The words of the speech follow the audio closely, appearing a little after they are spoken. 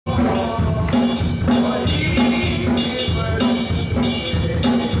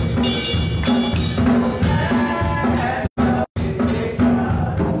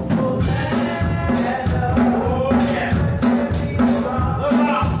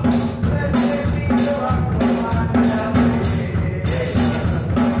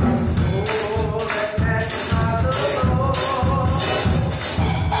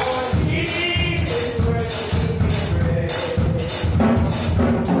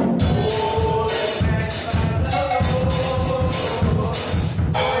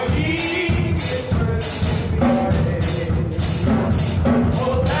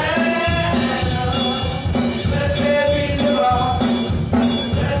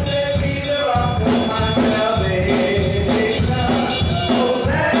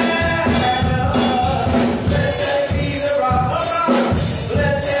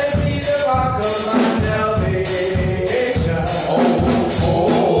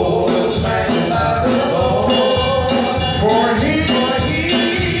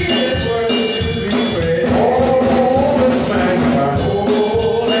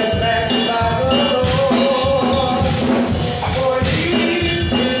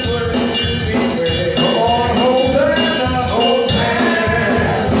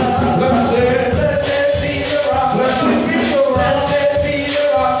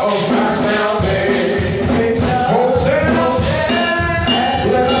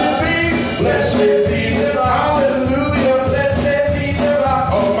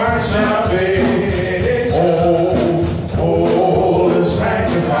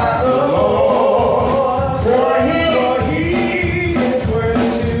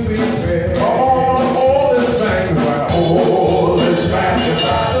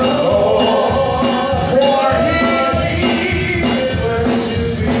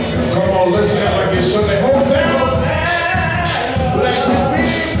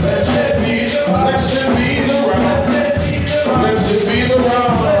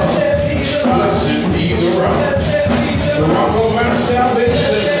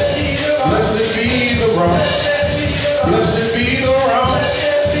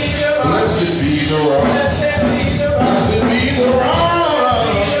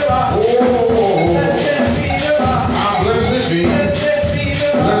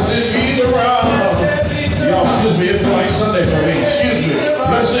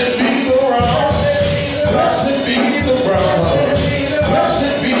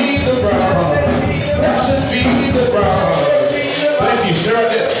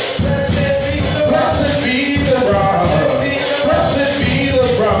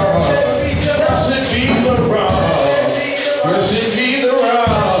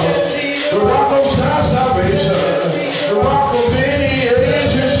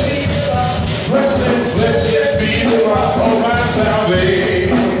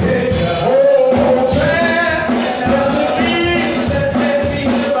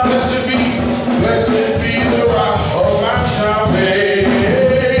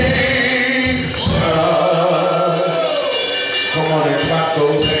Somebody clap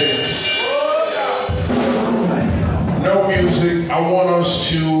those hands. No music. I want us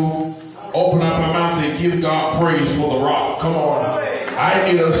to open up our mouth and give God praise for the rock. Come on. I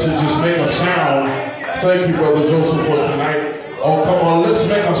need us to just make a sound. Thank you, Brother Joseph, for tonight. Oh, come on. Let's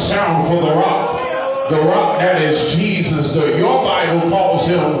make a sound for the rock. The rock that is Jesus. Your Bible calls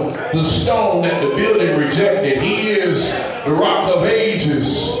him the stone that the building rejected. He is the rock of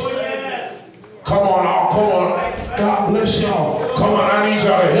ages. Come on, come on. God bless y'all. Come on, I need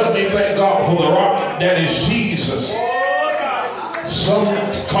y'all to help me thank God for the rock that is Jesus. Some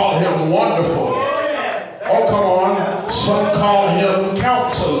call him wonderful. Oh, come on. Some call him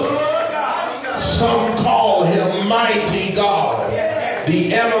counselor. Some call him mighty God,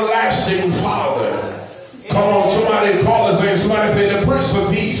 the everlasting Father. Come on, somebody call his name. Somebody say the Prince of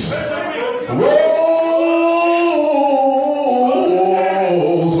Peace.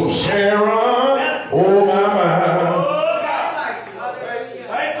 Rose of Sharon. Oh, my.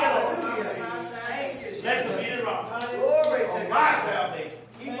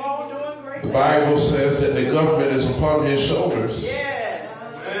 The Bible says that the government is upon his shoulders.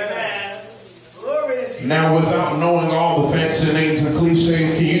 Now, without knowing all the fancy names and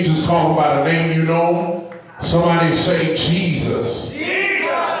cliches, can you just call him by the name you know? Somebody say Jesus. Jesus.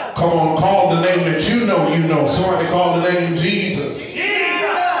 Come on, call the name that you know you know. Somebody call the name Jesus. Jesus.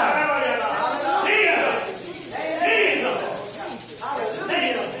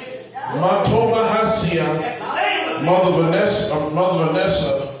 Matoba Hasia. Mother Vanessa.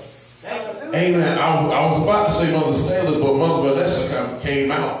 Amen. I was about to say Mother Staley, but Mother Vanessa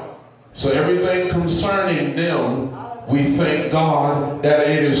came out. So everything concerning them, we thank God that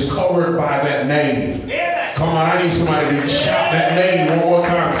it is covered by that name. Come on, I need somebody to shout that name one more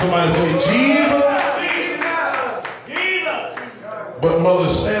time. Somebody say, Jesus. But Mother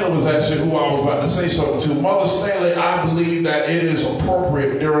Staley was actually who I was about to say something to. Mother Staley, I believe that it is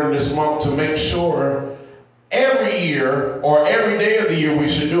appropriate during this month to make sure every year or every day of the year we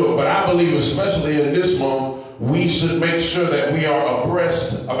should do it. But I believe especially in this month, we should make sure that we are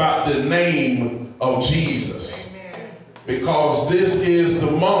abreast about the name of Jesus. Because this is the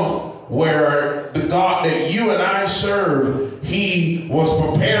month where the God that you and I serve, he was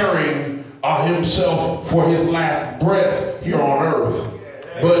preparing himself for his last breath here on earth.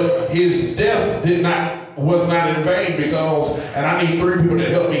 But his death was not in vain, because, and I need 3 people to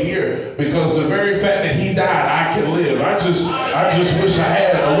help me here, because the very fact that he died, I can live. I just wish I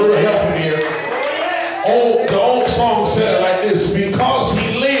had a little help in here. The old song said it like this: because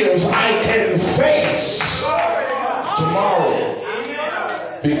he lives, I can face tomorrow.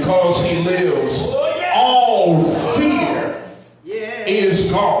 Because he lives, all fear is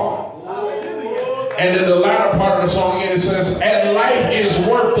gone. And in the latter part of the song, it says, and life is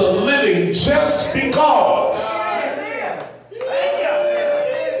worth the living just because.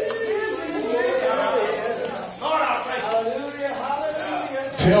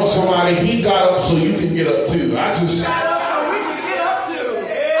 Tell somebody he got up so you can get up too.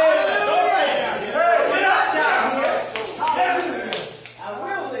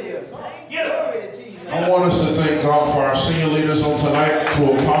 I want us to thank God for our senior leaders on tonight,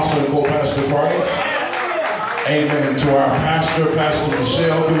 to Apostle and Co-Pastor Christ. Amen. To our pastor, Pastor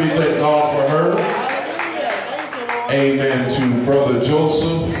Michelle, we thank God for her. Amen. To Brother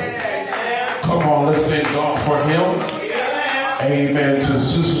Joseph. Come on, let's thank God for him. Amen. To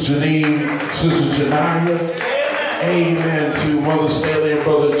Sister Janine, Sister Janaya. Amen. To Mother Staley and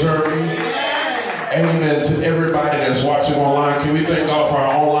Brother Jeremy. Amen. To everybody that's watching online. Can we thank God for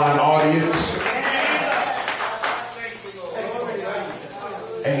our online audience?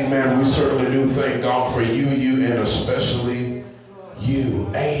 Amen. We certainly do thank God for you, and especially you.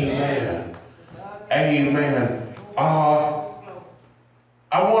 Amen. Amen. I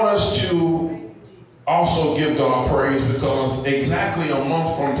want us to also give God praise, because exactly a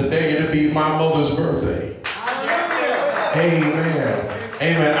month from today, it'll be my mother's birthday. Amen.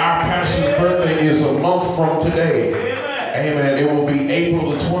 Amen. Our pastor's birthday is a month from today. Amen. It will be April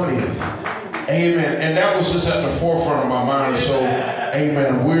the 20th. Amen. And that was just at the forefront of my mind. So,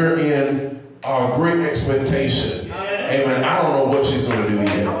 amen, we're in great expectation. Amen. I don't know what she's going to do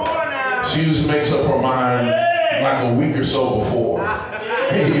yet. She just makes up her mind like a week or so before.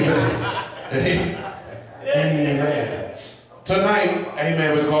 Amen. Amen. Tonight,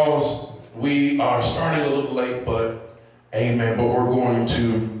 amen, because we are starting a little late, but amen, but we're going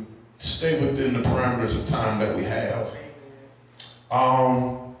to stay within the parameters of time that we have.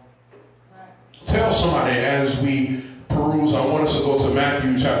 Tell somebody as we peruse, I want us to go to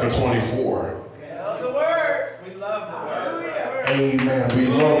Matthew chapter 24. Love the word. We love the word. Amen. We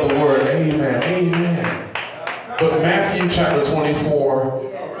love the word. Amen. Amen. But Matthew chapter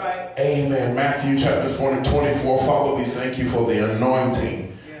 24. Amen. Matthew chapter 24. Father, we thank you for the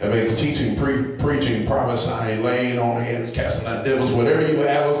anointing that makes teaching, preaching, prophesying, laying on hands, casting out devils, whatever you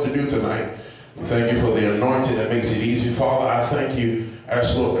have us to do tonight. We thank you for the anointing that makes it easy. Father, I thank you.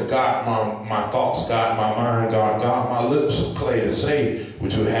 Ask Lord to God my thoughts, God my mind, God my lips of clay to say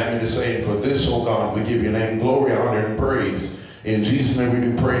what you have me to say. And for this, oh God, we give your name glory, honor, and praise. In Jesus' name we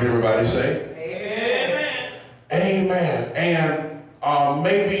do pray, and everybody say, Amen. Amen. And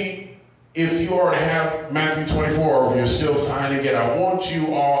maybe if you already have Matthew 24, or if you're still finding it, I want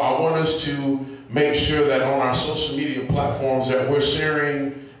us to make sure that on our social media platforms that we're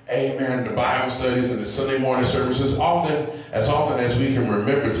sharing, amen, the Bible studies and the Sunday morning services as often as we can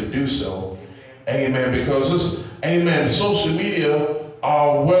remember to do so. Amen. Because this, amen, social media,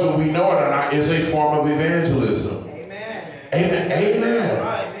 whether we know it or not, is a form of evangelism. Amen. Amen.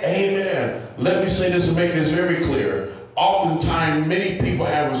 Amen. Amen. Let me say this and make this very clear. Oftentimes, many people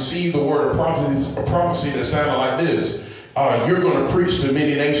have received the word of prophecy that sounded like this. You're going to preach to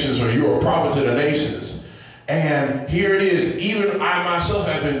many nations, or you're a prophet to the nations. And here it is. Even I myself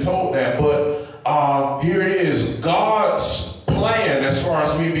have been told that, but here it is. God's plan, as far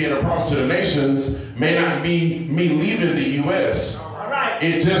as me being a prophet to the nations, may not be me leaving the U.S. All right.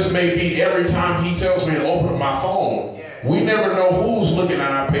 It just may be every time he tells me to open my phone. We never know who's looking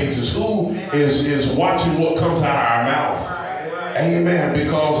at our pages, who is watching what comes out of our mouth. Amen.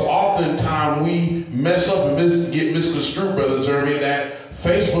 Because oftentimes we mess up and get misconstrued, Brother Jeremy, that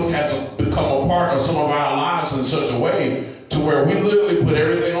Facebook has become a part of some of our lives in such a way to where we literally put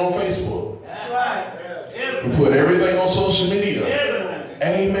everything on Facebook. That's right. We put everything on social media.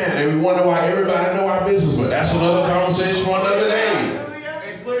 Amen. And we wonder why everybody know our business, but that's another conversation for another day.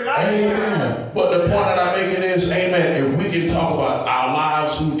 Amen. But the point that I'm making is, amen, if we can talk about our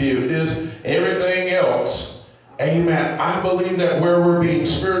lives, who did this, everything else, amen, I believe that where we're being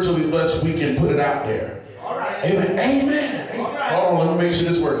spiritually blessed, we can put it out there. All right. Amen. Amen. All right. Hold on, let me make sure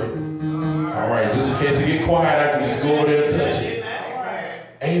this is working. All right, just in case it get quiet, I can just go over there and touch it.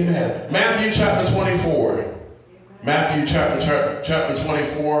 Amen. Matthew chapter 24. Matthew chapter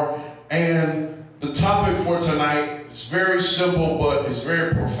 24. And the topic for tonight, it's very simple, but it's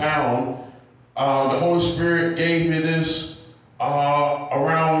very profound. The Holy Spirit gave me this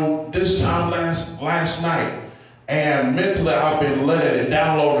around this time last night. And mentally, I've been letting it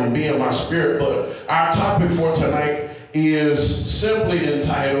download and be in my spirit. But our topic for tonight is simply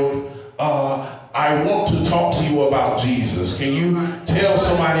entitled, I want to talk to you about Jesus. Can you tell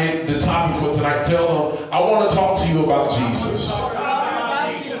somebody the topic for tonight? Tell them, I want to talk to you about Jesus.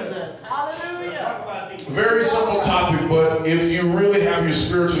 Very simple topic, but if you really have your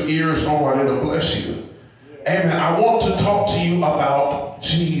spiritual ears on, it'll bless you. Amen. I want to talk to you about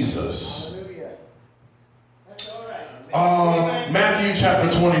Jesus. Matthew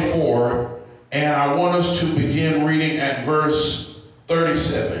chapter 24, and I want us to begin reading at verse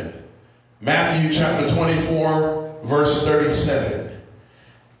 37. Matthew chapter 24, verse 37.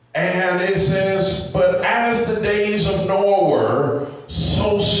 And it says, but as the days of Noah were,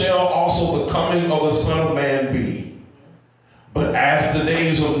 so shall also the coming of the Son of Man be. But as the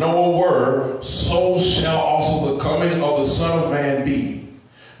days of Noah were, so shall also the coming of the Son of Man be.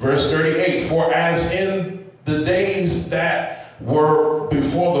 Verse 38, for as in the days that were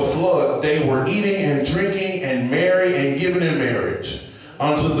before the flood, they were eating and drinking and marrying and giving in marriage,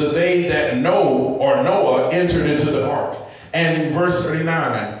 until the day that Noah entered into the ark. And verse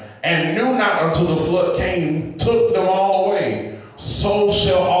 39, and knew not until the flood came, took them all away. So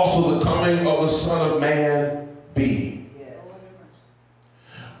shall also the coming of the Son of Man be.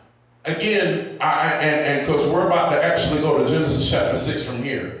 Again, and because we're about to actually go to Genesis chapter 6 from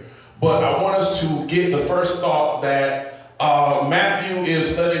here. But I want us to get the first thought that Matthew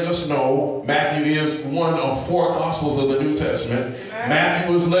is letting us know. Matthew is one of 4 Gospels of the New Testament. Amen.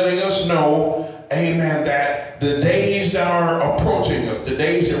 Matthew is letting us know, amen, that the days that are approaching us, the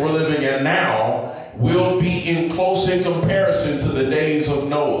days that we're living in now, will be in close in comparison to the days of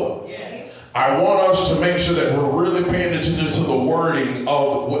Noah. Yes. I want us to make sure that we're really paying attention to the wording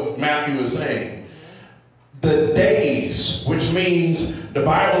of what Matthew is saying. The days, which means the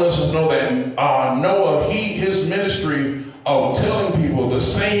Bible lets us know that Noah, his ministry of telling people the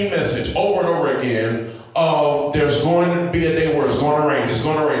same message over and over again of there's going to be a day where it's going to rain, it's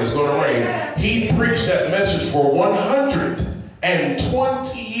going to rain, it's going to rain. He preached that message for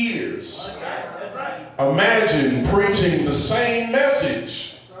 120 years. Imagine preaching the same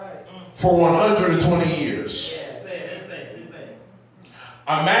message for 120 years.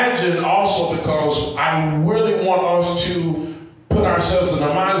 Imagine also, because I really want us to put ourselves in the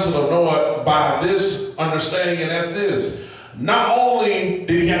mindset of Noah by this understanding, and that's this. Not only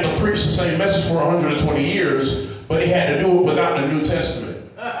did he have to preach the same message for 120 years, but he had to do it without the New Testament.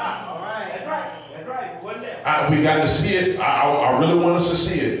 All right. That's right. That's right. We got to see it. I really want us to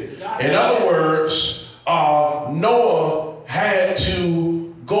see it. In other words, Noah had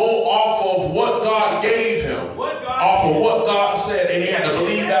to go off of what God gave him, off of what God said, and he had to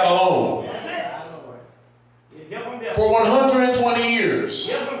believe that alone. For 120 years.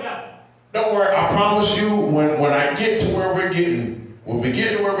 Don't worry, I promise you, when I get to where we're getting, when we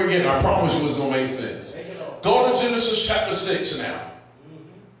get to where we're getting, I promise you it's going to make sense. Go to Genesis chapter 6 now.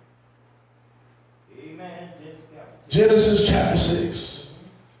 Genesis chapter 6.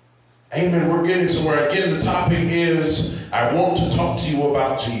 Amen. We're getting somewhere. Again, the topic is, I want to talk to you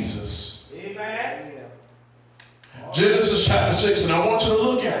about Jesus. Amen. Genesis chapter 6, and I want you to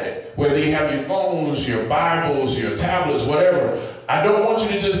look at it. Whether you have your phones, your Bibles, your tablets, whatever. I don't want you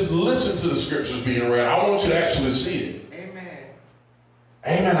to just listen to the scriptures being read. I want you to actually see it. Amen.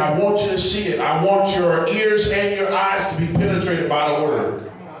 Amen. I want you to see it. I want your ears and your eyes to be penetrated by the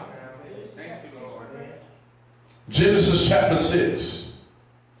word. Genesis chapter 6.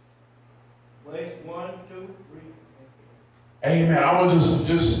 Verse 1, 2, 3. Amen. I want you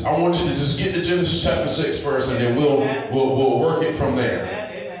to just get to Genesis chapter 6 first, and then we'll work it from there.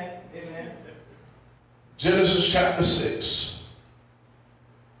 Amen. Amen. Genesis chapter 6.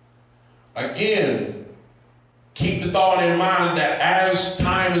 Again, keep the thought in mind that as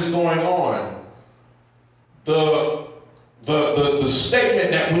time is going on, the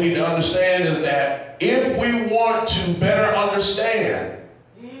statement that we need to understand is that if we want to better understand,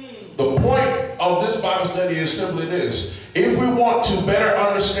 the point of this Bible study is simply this. If we want to better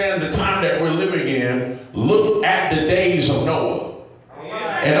understand the time that we're living in, look at the days of Noah.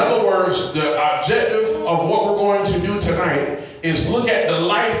 In other words, the objective of what we're going to do tonight is look at the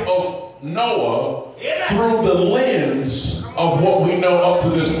life of Noah through the lens of what we know up to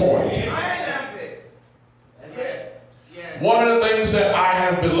this point. One of the things that I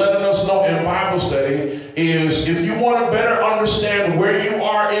have been letting us know in Bible study is if you want to better understand where you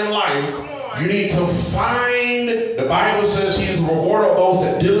are in life, you need to find, the Bible says he is a rewarder of those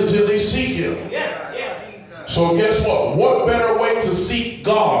that diligently seek him. So guess what? What better way to seek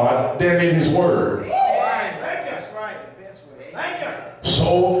God than in his word?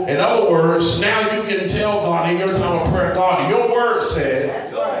 So, in other words, now you can tell God in your time of prayer, God, your word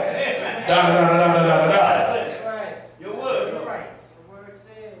said, da da da da da da da da.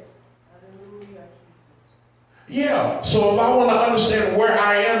 Yeah, so if I want to understand where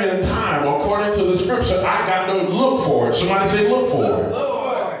I am in time, according to the scripture, I got to look for it. Somebody say, look for it.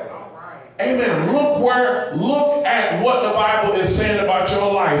 Amen. Look at what the Bible is saying about your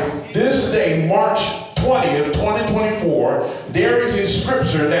life. This day, March 20th, 2024, there is a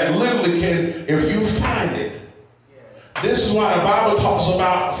scripture that literally can, if you find it. This is why the Bible talks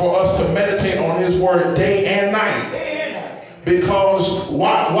about for us to meditate on his word day and night. Because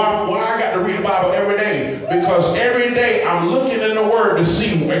why I got to read the Bible every day? Because every day I'm looking in the word to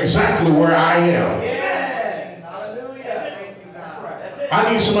see exactly where I am. Yes. Hallelujah. Thank you, God.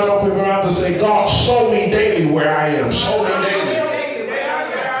 I need somebody to open their mouth and say, God, show me daily where I am. Show me daily.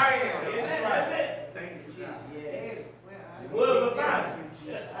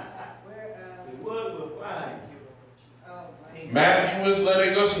 Matthew is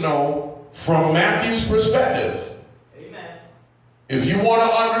letting us know from Matthew's perspective. If you want to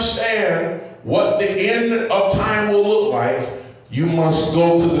understand what the end of time will look like, you must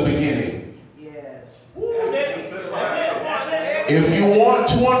go to the beginning. Yes. If you want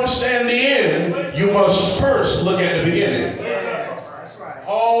to understand the end, you must first look at the beginning.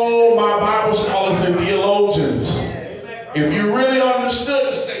 Oh, my Bible scholars and theologians, if you really understood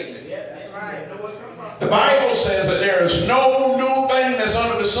the statement, the Bible says that there is no new thing that's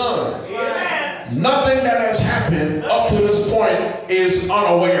under the sun. Nothing that has happened up to this point is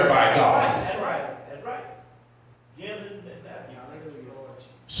unaware by God.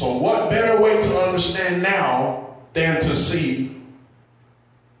 So what better way to understand now than to see?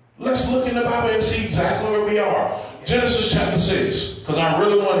 Let's look in the Bible and see exactly where we are. Genesis chapter 6, because I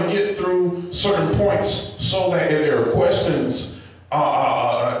really want to get through certain points so that if there are questions,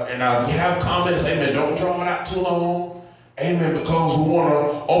 and if you have comments, amen, don't draw it out too long. Amen, because we want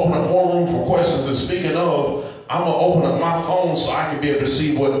to open up more room for questions. And speaking of, I'm going to open up my phone so I can be able to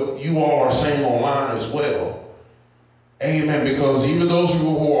see what you all are saying online as well. Amen, because even those of you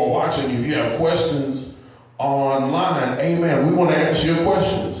who are watching, if you have questions online, amen, we want to answer your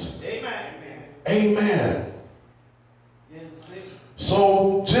questions. Amen.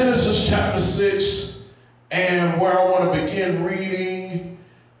 So Genesis chapter 6, And where I want to begin reading,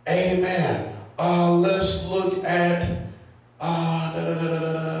 amen. Let's look at,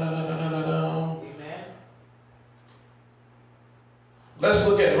 let's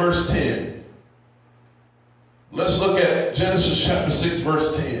look at verse 10. Let's look at Genesis chapter 6,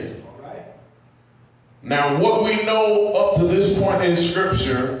 verse 10. All right. Now, what we know up to this point in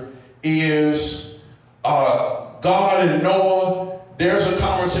Scripture is God and Noah, there's a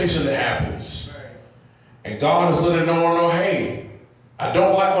conversation that happens. And God is letting Noah know, hey, I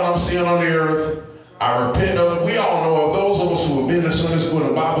don't like what I'm seeing on the earth. I repent of it. We all know, of those of us who have been to Sunday school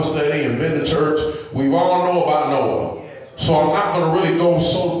and Bible study and been to church, we all know about Noah. So I'm not going to really go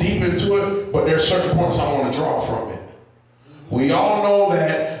so deep into it, but there's certain points I want to draw from it. We all know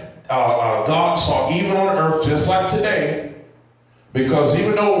that God saw evil on earth just like today, because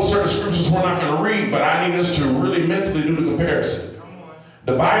even though certain scriptures we're not going to read, but I need us to really mentally do the comparison.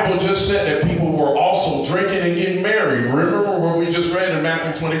 The Bible just said that people were also drinking and getting married. Remember what we just read in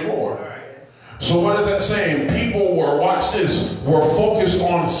Matthew 24? So what is that saying? People were, watch this, were focused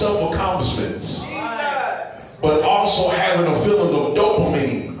on self-accomplishments, but also having a feeling of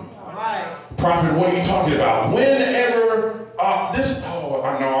dopamine. Prophet, what are you talking about? Whenever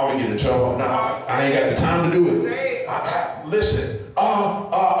I know I'm going to get in trouble. No, I ain't got the time to do it. Listen,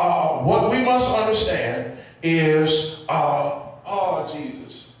 what we must understand is,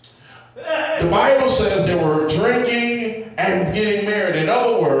 Jesus. The Bible says they were drinking and getting married. In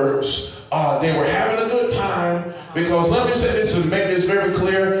other words, they were having a good time, because let me say this and make this very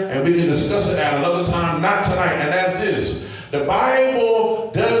clear, and we can discuss it at another time, not tonight, and that's this. The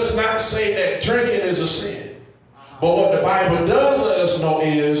Bible does not say that drinking is a sin. But what the Bible does let us know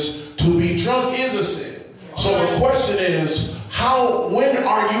is to be drunk is a sin. So the question is, when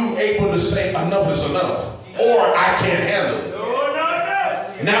are you able to say enough is enough? Or I can't handle it?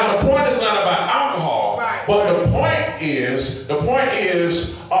 Now the point is not about alcohol, but the point is,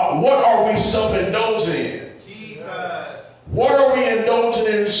 what are we self-indulging in? Jesus. What are we indulging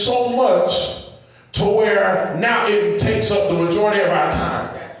in so much to where now it takes up the majority of our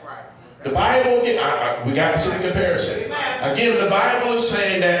time? That's right. The Bible, we got to see the comparison. Again, the Bible is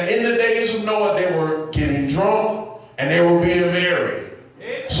saying that in the days of Noah, they were getting drunk and they were being married.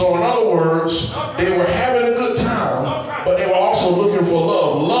 So in other words, they were having a good time, but they were also looking for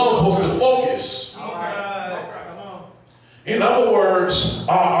love. Love was the focus. In other words,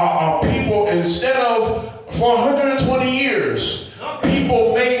 people, instead of, for 120 years,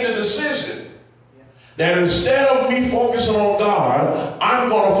 people made the decision that instead of me focusing on God, I'm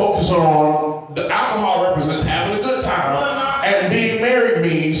going to focus on the alcohol represents having a good time, and being married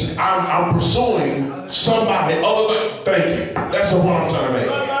means I'm pursuing somebody other than, thank you. That's the point I'm trying to make.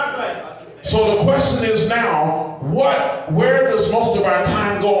 So the question is now, where does most of our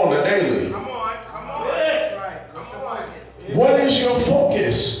time go on the daily? Come on. What is your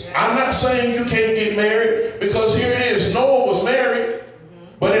focus? I'm not saying you can't get married, because here it is. Noah was married,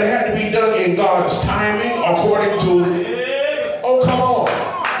 but it had to be done in God's timing according to, oh, come on.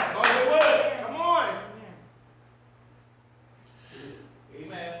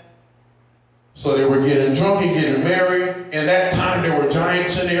 So they were getting drunk and getting married. In that time, there were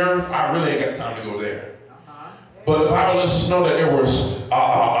giants in the earth. I really ain't got time to go there. But the Bible lets us know that there was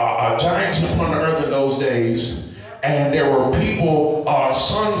giants upon the earth in those days. And there were people,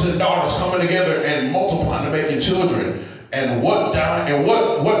 sons and daughters coming together and multiplying and making children. And what time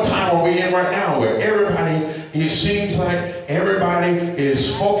are we in right now, where everybody, it seems like everybody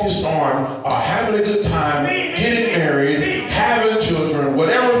is focused on having a good time, getting married, having children,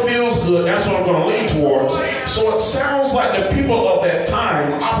 whatever feels good, that's what I'm going to lean towards. So it sounds like the people of that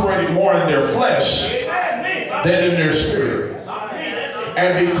time operated more in their flesh than in their spirit.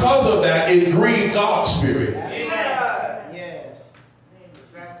 And because of that, it grieved God's spirit.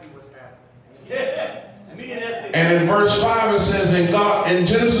 And in verse 5 it says, in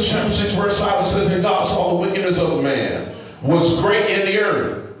Genesis chapter 6 verse 5 it says, and God saw the wickedness of the man was great in the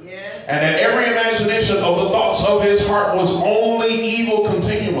earth, and that every imagination of the thoughts of his heart was only evil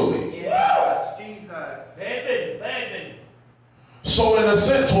continually. So in a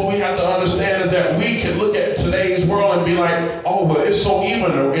sense, what we have to understand is that we can look at today's world and be like, oh, well, it's so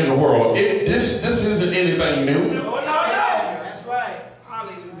evil in the world. This isn't anything new. That's right.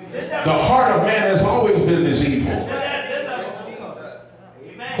 The heart of man has always been this evil.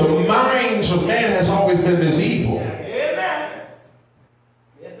 The minds of man has always been this evil.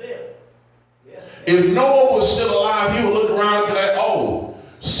 If Noah was still alive, he would look around and be like, oh,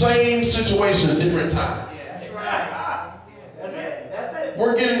 same situation, different time.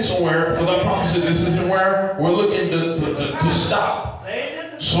 We're getting somewhere, because I promise you this isn't where we're looking to stop.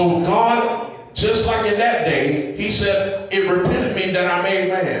 So God Just like in that day, he said, it repented me that I made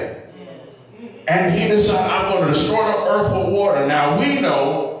man. And he decided, I'm going to destroy the earth with water. Now we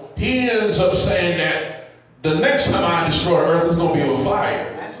know he ends up saying that the next time I destroy the earth, it's going to be with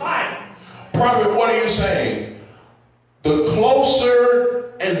fire. That's fine. Prophet, what are you saying? The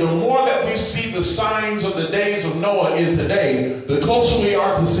closer and the more that we see the signs of the days of Noah in today, the closer we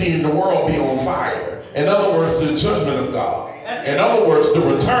are to seeing the world be on fire. In other words, the judgment of God. In other words, the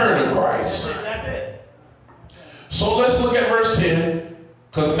return of Christ. That's it. So let's look at verse 10,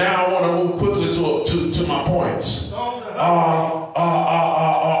 because now I want to move quickly to my points. Or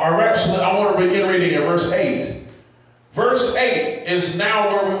actually, I want to begin reading at verse 8. Verse 8 is now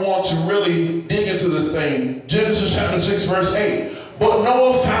where we want to really dig into this thing. Genesis chapter 6, verse 8. But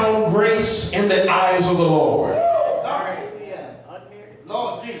Noah found grace in the eyes of the Lord.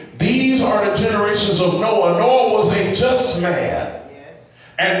 These are the generations of Noah. Noah was a just man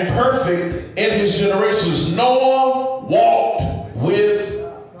and perfect in his generations. Noah walked with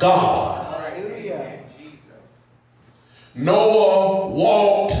God. Noah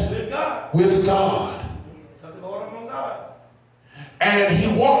walked with God. And he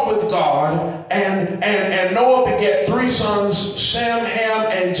walked with God, and Noah begat 3 sons, Shem, Ham,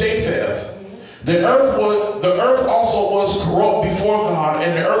 and Japheth. The earth also was corrupt before God,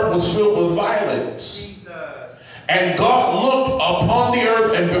 and the earth was filled with violence. And God looked upon the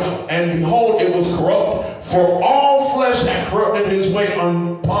earth, and behold, it was corrupt, for all flesh had corrupted his way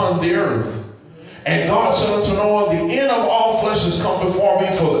upon the earth. And God said unto Noah, the end of all flesh is come before me,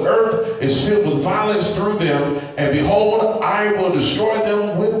 for the earth is filled with violence through them. And behold, I will destroy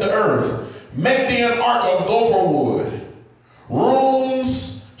them with the earth. Make thee an ark of gopher wood.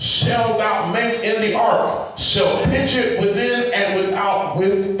 Rooms shalt thou make in the ark, shall pitch it within and without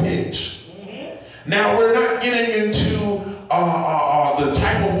with pitch. Now, we're not getting into the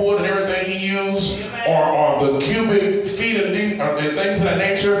type of wood and everything he used, or the cubic feet and things of that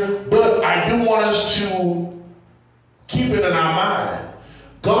nature, but I do want us to keep it in our mind.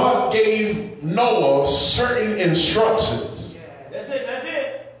 God gave Noah certain instructions. That's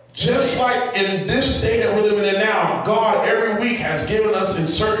it. Just like in this day that we're living in now, God every week has given us in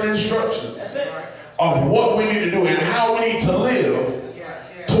certain instructions of what we need to do and how we need to live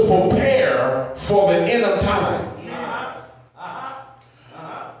to prepare for the end of time.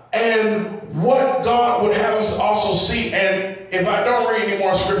 And what God would have us also see, and if I don't read any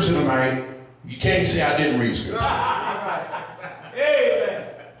more scripture tonight, you can't say I didn't read scripture. Amen.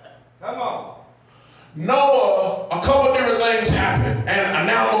 Come on. Noah, a couple of different things happened, and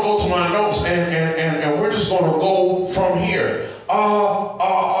now I'm going to go to my notes, and we're just going to go from here.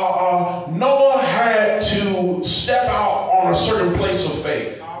 Noah had to step out on a certain place of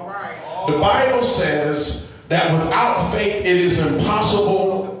faith. All right. The Bible says that without faith it is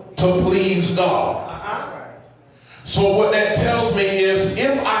impossible to please God. So what that tells me is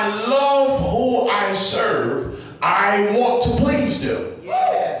if I love who I serve, I want to please them.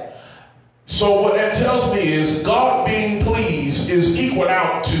 Yes. So what that tells me is God being pleased is equal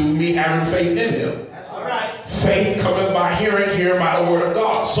out to me having faith in him. That's all right. Faith coming by hearing by the word of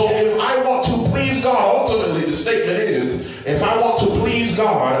God. So if I want to please God, ultimately the statement is, if I want to please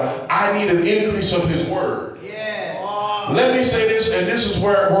God, I need an increase of his word. Let me say this, and this is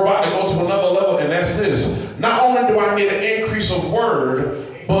where we're about to go to another level, and that's this. Not only do I need an increase of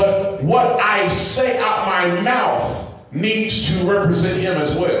word, but what I say out my mouth needs to represent him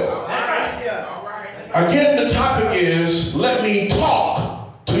as well. Again, the topic is, let me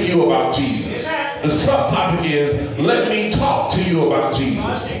talk to you about Jesus. The subtopic is, let me talk to you about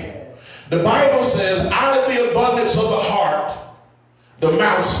Jesus. The Bible says, out of the abundance of the heart, the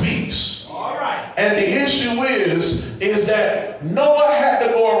mouth speaks. And the issue is that Noah had to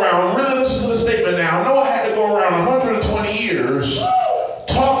go around, really listen to the statement now, Noah had to go around 120 years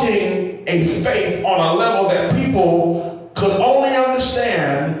talking a faith on a level that people could only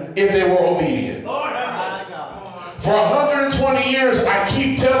understand if they were obedient. For 120 years, I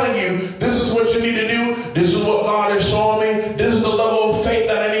keep telling you, this is what you need to do. This is what God is showing me. This is the level of faith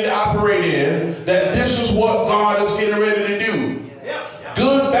that I need to operate in. That this is what God is getting ready to do.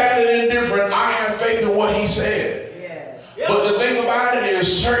 Good, bad, and indifferent, I have faith in what he said. But the thing about it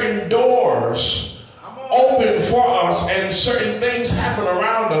is certain doors open for us and certain things happen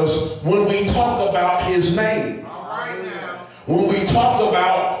around us when we talk about his name. When we talk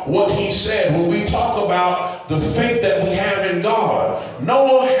about what he said, when we talk about the faith that we have in God.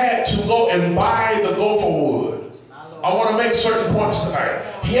 Noah had to go and buy the gopher wood. I want to make certain points tonight.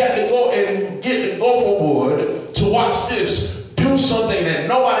 He had to go and get the gopher wood to watch this. Do something that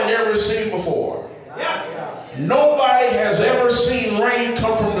nobody had ever seen before. Nobody has ever seen rain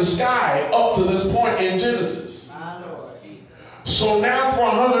come from the the sky up to this point in Genesis. So now for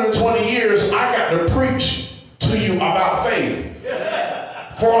 120 years, I got to preach to you about faith.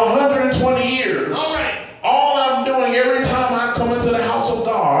 For 120 years, all I'm doing every time I come into the house of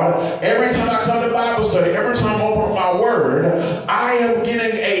God, every time I come to Bible study, every time I open my word, I am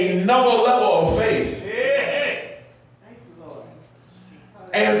getting another level of faith.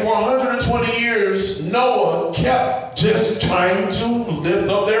 And for 120 years, Noah kept just trying to lift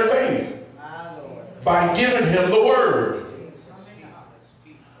up their faith by giving him the word.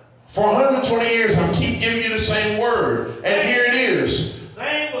 For 120 years, I keep giving you the same word. And here it is.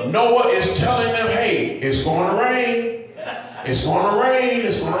 Noah is telling them, hey, it's going to rain. It's going to rain.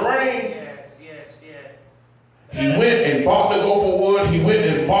 It's going to rain. He went and bought the gopher wood. He went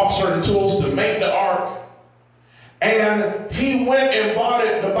and bought certain tools to make the ark. And he went and bought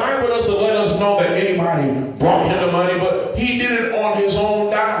it. The Bible doesn't let us know that anybody brought him the money, but he did it on his own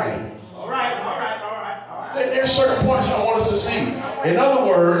dime. All right. There's certain points I want us to see. In other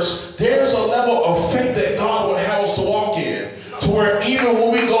words, there's a level of faith that God would have us to walk in, to where even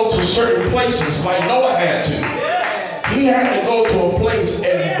when we go to certain places, like Noah had to, he had to go to a place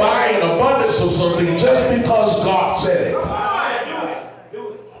and buy an abundance of something just because God said it.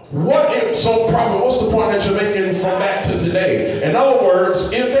 So, prophet, what's the point that you're making from that to today? In other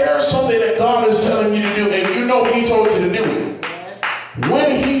words, if there's something that God is telling you to do, and you know he told you to do it,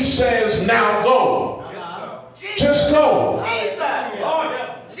 when he says, now go, just go.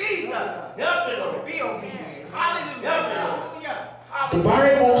 The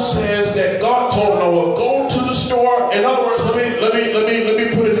Bible says that God told Noah, go to the store. In other words, let me put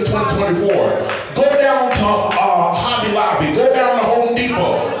it in 2024. Go down to Hobby Lobby, go down to Home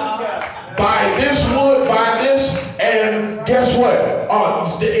Depot. Buy this wood, buy this, and guess what?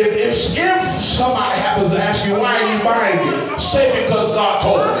 If somebody happens to ask you, why are you buying it? Say because God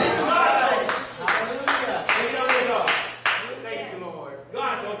told me.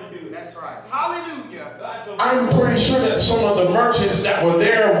 That's right. Hallelujah. I'm pretty sure that some of the merchants that were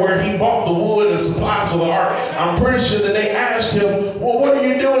there where he bought the wood and supplies for the ark, I'm pretty sure that they asked him, well, what are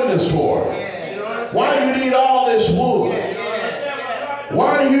you doing this for? Why do you need all this wood?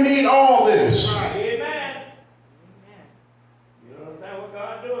 Why do you need all this? Amen.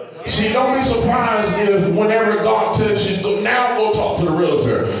 See, don't be surprised if whenever God tells you, now go talk to the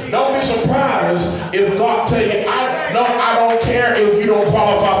realtor. Don't be surprised if God tells you, I don't care if you don't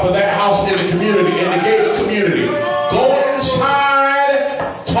qualify for that house in the community, in the gated community. Go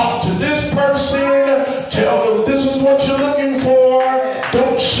inside, talk to this person, tell them this is what you're looking for.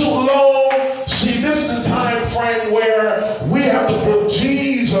 Don't shoot low. See, this is the time frame where we have to put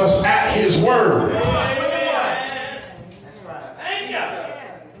Jesus at his word.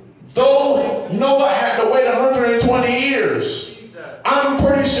 Though Noah had to wait 120 years, I'm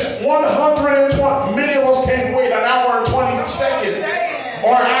pretty sure 120, many of us can't wait an hour and 20 seconds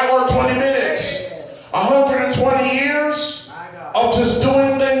or an hour and 20 minutes. 120 years of just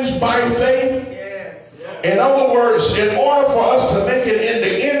doing things by faith. In other words, in order for us to make it in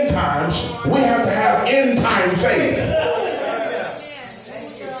the end times, we have to have end time faith.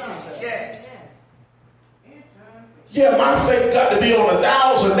 Yeah, my faith got to be on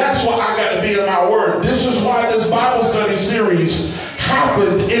 1,000. That's why I got to be in my word. This is why this Bible study series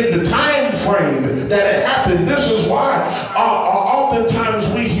happened in the time frame that it happened. This is why oftentimes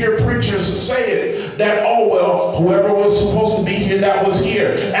we hear preachers say it, that, oh, well, whoever was supposed to be here, that was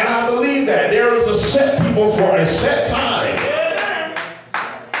here. And I believe that there is a set people for a set time.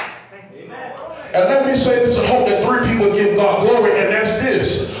 And let me say this and hope that 3 people give God glory, and that's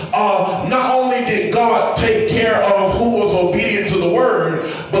this. Not only did God take care of who was obedient to the word,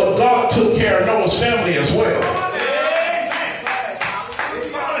 but God took care of Noah's family as well.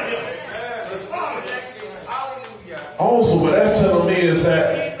 Also, what that's telling me is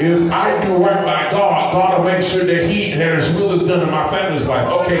that if I do right by God, God will make sure that His will is done in my family's life.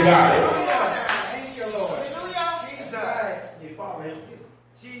 Okay, got it.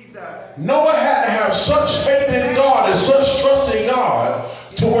 Noah had to have such faith in God and such trust in God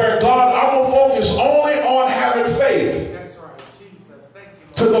to where, God, I'm going to focus only on having faith. That's right. Jesus, thank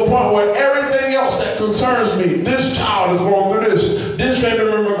you. To the point where everything else that concerns me, this child is going through this family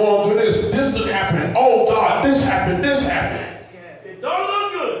member going through this didn't happen. Oh God, this happened, this happened. It don't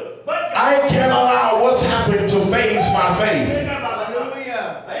look good, but I can't allow what's happening to phase my faith.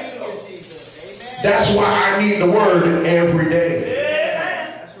 Hallelujah. Thank you, Jesus. Amen. That's why I need the word every day.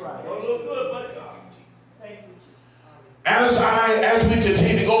 As we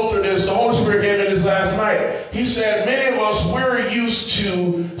continue to go through this, the Holy Spirit gave me this last night. He said, many of us, we're used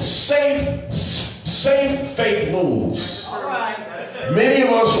to safe safe faith moves. All right. Many of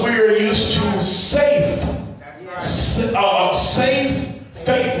us, we are used to safe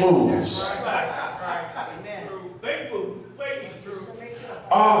faith moves.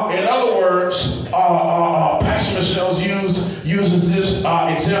 In other words, Pastor Michelle uses this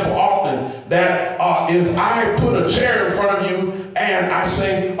example often, that if I put a chair in front of you and I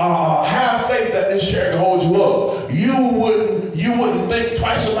say, have faith that this chair can hold you up, you wouldn't think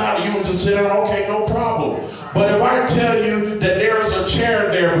twice about it. You would just sit down, okay, no problem. But if I tell you that there is a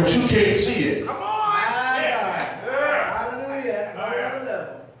chair there, but you can't see it. Come on! Hallelujah.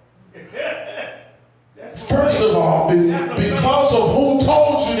 First of all, because of who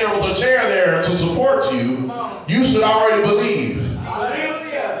told you there was a chair there to support you, you should already believe.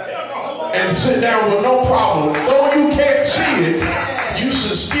 And sit down with no problem. Though you can't see it, you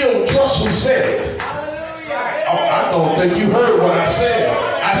should still trust who said it. Oh, I don't think you heard what I said.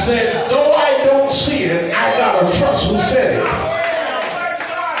 I said, though I don't see it, I gotta trust who said it.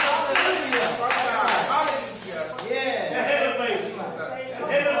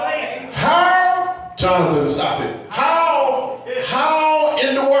 How, Jonathan, stop it. How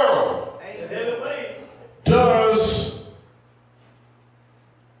in the world does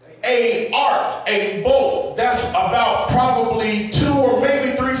a boat that's about probably 2 or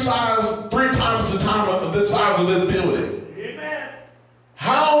maybe 3 times the size of this building,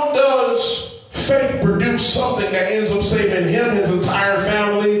 how does faith produce something that ends up saving him, his entire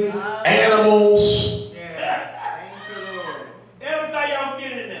family, animals?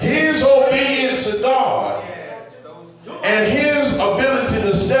 His obedience to God and his ability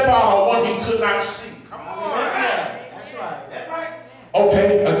to step out on what he could not see.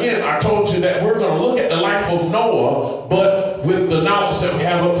 Okay, again, I told you that we're going to look at the life of Noah, but with the knowledge that we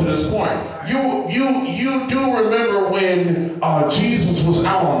have up to this point. You do remember when Jesus was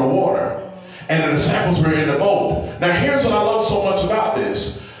out on the water and the disciples were in the boat. Now, here's what I love so much about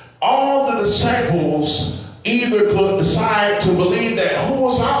this. All the disciples either could decide to believe that who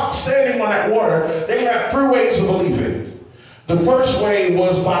was out standing on that water. They had 3 ways of believing. The first way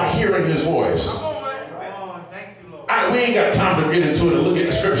was by hearing his voice. We ain't got time to get into it and look at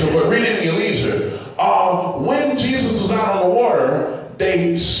the scripture, but read it in your leisure. When Jesus was out on the water,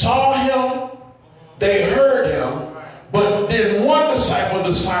 they saw him, they heard him, but then one disciple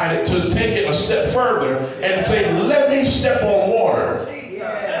decided to take it a step further and say, let me step on water.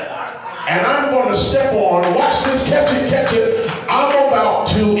 And I'm going to step on, watch this, catch it. I'm about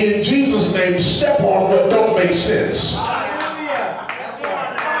to, in Jesus' name, step on what don't make sense.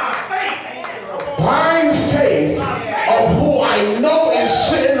 By faith of who I know is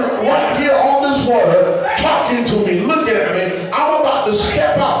sitting right here on this water, talking to me, looking at me, I'm about to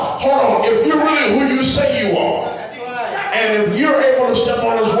step out. Hold on, if you're really who you say you are, and if you're able to step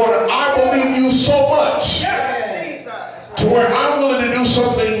on this water, I believe you so much to where I'm willing to do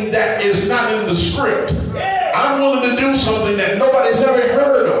something that is not in the script. I'm willing to do something that nobody's ever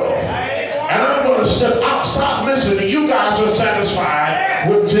heard of. And I'm going to step outside. Listen, you guys are satisfied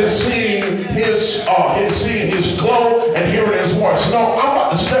with just seeing his glow and hearing his voice. No, I'm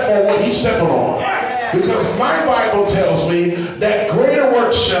about to step on what he's stepping on. Because my Bible tells me that greater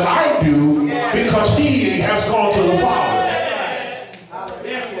works shall I do because he has gone to the Father.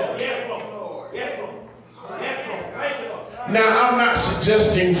 Now, I'm not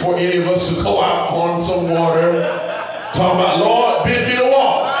suggesting for any of us to go out on some water, talking about, Lord, bid me to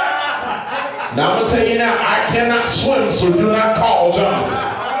walk. Now, I'm going to tell you now, I cannot swim, so do not call Jonathan.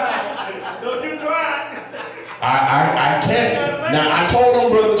 I can't. Now, I told him,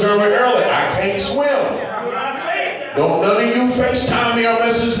 Brother Jeremy, earlier, I can't swim. Don't none of you FaceTime me or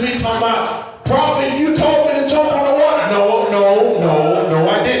message me talking about, Prophet, you told me to jump on the water. No,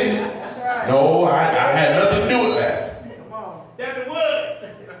 I didn't. No, I had nothing to do with that.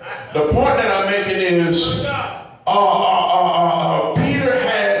 The point that I'm making is, Peter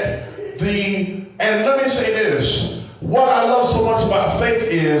had and let me say this, what I love so much about faith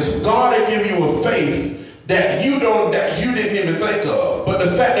is God will give you a faith that you didn't even think of. But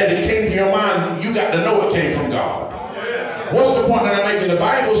the fact that it came to your mind, you got to know it came from God. What's the point that I'm making? The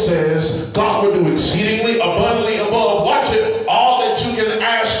Bible says God will do exceedingly abundantly above, watch it, all that you can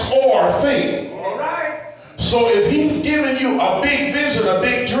ask or think. So if he's giving you a big vision, a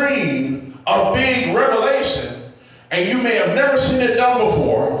big dream, a big revelation, and you may have never seen it done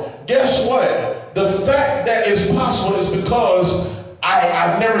before, guess what? The fact that it's possible is because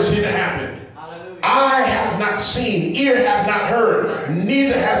I've never seen it happen. I have not seen, ear have not heard,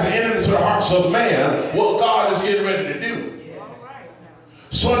 neither has it entered into the hearts of man what God is getting ready to do.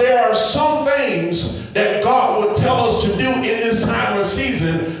 So there are some things that God would tell us to do in this time or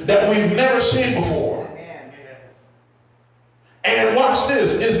season that we've never seen before. And watch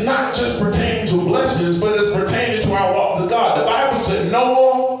this, it's not just pertaining to blessings, but it's pertaining to our walk with God. The Bible said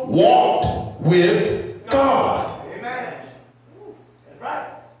Noah walked with God. Amen. Right.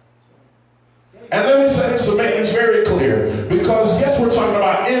 And let me say this to make this very clear, because yes, we're talking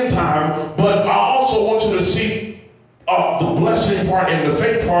about end time, but I also want you to see the blessing part and the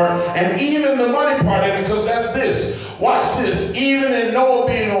faith part and even the money part in it, because that's this. Watch this. Even in Noah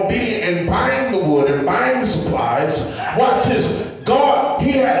being obedient and buying the wood and buying the supplies, watch this. God,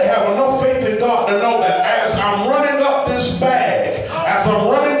 he had to have enough faith in God to know that as I'm running up this bag, as I'm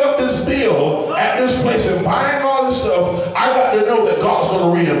running up this bill at this place and buying all this stuff, I got to know that God's going to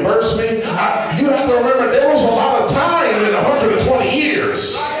reimburse me. You have to remember there was a lot of time in 120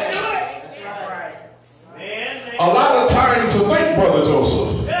 years. A lot of time to think, Brother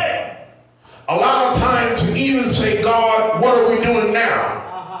Joseph. A lot of time to even say, God, what are we doing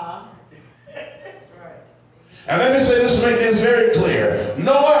now? And let me say this to make this very clear.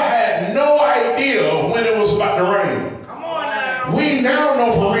 Noah had no idea when it was about to rain. Come on now. We now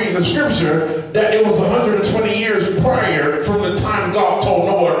know from reading the scripture that it was 120 years prior from the time God told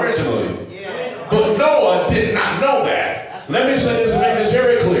Noah originally. Yeah. But Noah did not know that. Let me say this to make this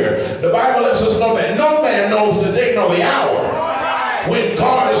very clear. The Bible lets us know that no man knows the day nor the hour when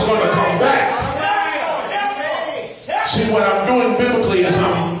God is going to come back. See, what I'm doing biblically is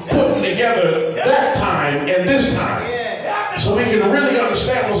I'm putting together that time and this time so we can really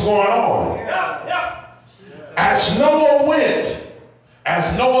understand what's going on. As Noah went,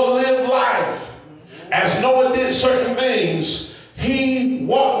 as Noah lived life, as Noah did certain things, he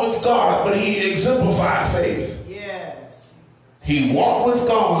walked with God, but he exemplified faith. He walked with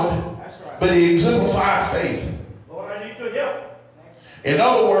God, but he exemplified faith. In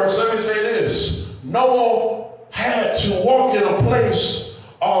other words, let me say this. Noah had to walk in a place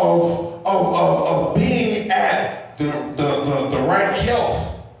of being at the right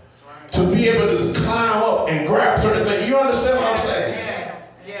health to be able to climb up and grab certain things. You understand what I'm saying?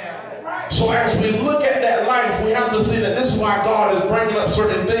 Yes. So as we look at that life, we have to see that this is why God is bringing up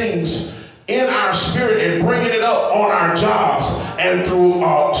certain things in our spirit and bringing it up on our jobs and through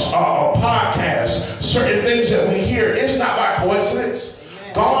podcasts, certain things that we hear. It's not by coincidence.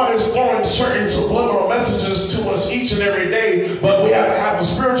 God is throwing certain subliminal messages to us each and every day, but we have to have a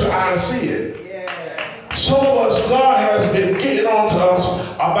spiritual eye to see it. Yeah. Some of us, God has been getting on to us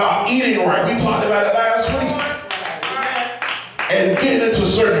about eating right. We talked about it last week. And getting into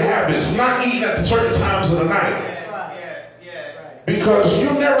certain habits, not eating at certain times of the night. Because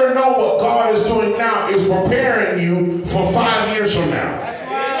you never know what God is doing now is preparing you for 5 years from now.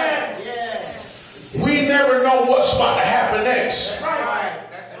 We never know what's about to happen next.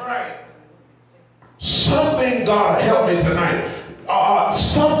 Something, God help me tonight,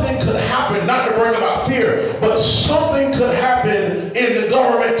 something could happen, not to bring about fear, but something could happen in the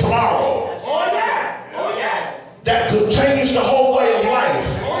government tomorrow. That could change the whole way of life.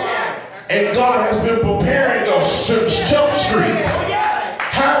 And God has been preparing us since Jump Street,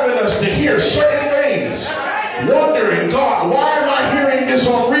 having us to hear certain things, wondering, God, why am I hearing this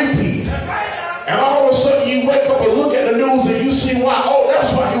on repeat? And all of a sudden you wake up and look at the news and you see why, oh,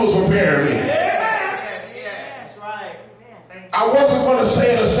 that's why he was preparing me. I wasn't going to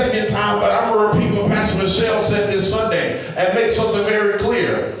say it a second time, but I'm going to repeat what Pastor Michelle said this Sunday and make something very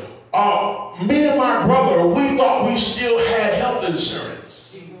clear. Me and my brother, we thought we still had health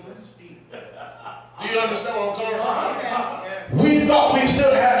insurance. Do you understand where I'm coming from? We thought we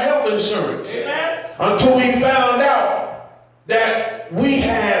still had health insurance until we found out that we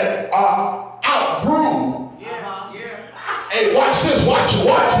had outgrew. Hey, watch this, watch.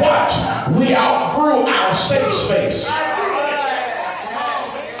 We outgrew our safe space.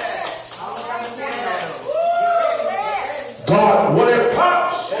 God, what if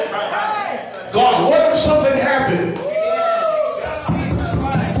something happened?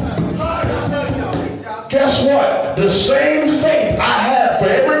 Guess what? The same faith I had for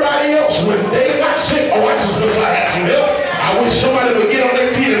everybody else when they got sick. Oh, I just wish I had some help. I wish somebody would get on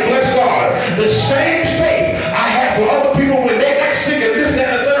their feet and bless God. The same faith I had for other people when they got sick and this,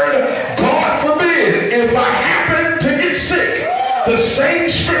 that, and the third. God forbid if I happen to get sick. The same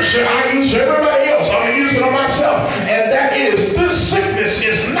scripture I use for everybody else, I'm going to use it on myself. And that is, this sickness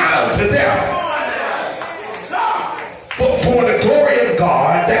is not unto death. But for the glory of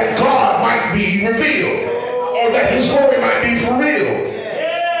God, that God might be revealed. Or that his glory might be for real.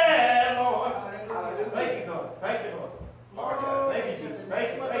 Yeah, Lord. Thank you, God. Thank you, Lord. Thank you, Jesus. Thank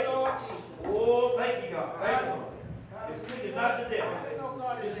you, God. Oh, thank you, God. Thank you, Lord. It's not to death.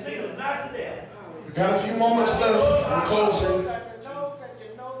 I got a few moments left. I'm closing.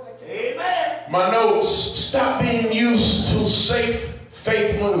 Amen. My notes. Stop being used to safe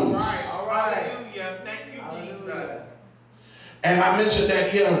faith moves. All right. Hallelujah. Thank you, Jesus. And I mentioned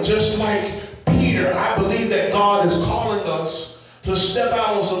that, just like Peter, I believe that God is calling us to step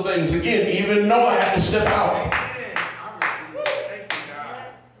out on some things. Again, even Noah had to step out.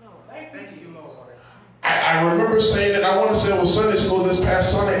 I remember saying that, I want to say it was Sunday school this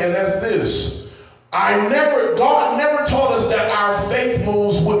past Sunday, and that's this. God never told us that our faith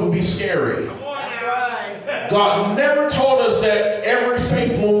moves wouldn't be scary. God never told us that every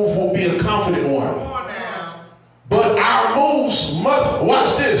faith move will be a confident one. But our moves must,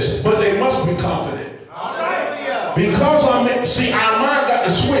 watch this, but they must be confident. Because our mind got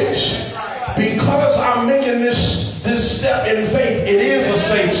to switch. Because I'm making this step in faith, it is a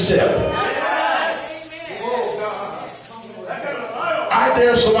safe step. I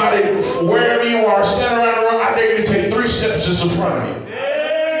dare somebody, wherever you are, stand around the room, I dare you to take 3 steps just in front of you.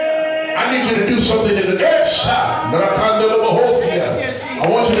 I need you to do something in the air shot. I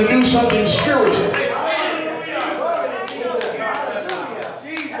want you to do something spiritual.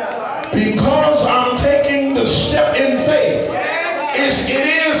 Because I'm taking the step in faith, it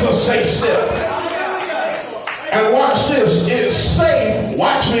is a safe step. And watch this, it's safe,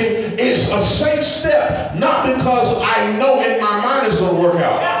 watch me, it's a safe step, not because I know in my mind it's going to work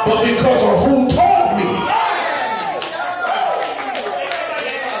out, but because of who told me.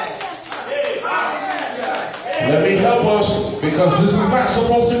 Let me help us, because this is not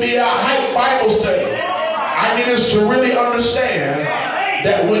supposed to be a hype Bible study. I need us to really understand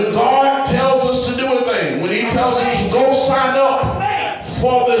that when God tells us to do a thing, when he tells us to go sign up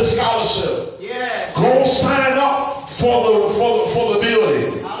for the scholarship, go sign up for the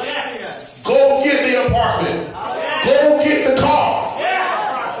building. Go get the apartment. Go get the car.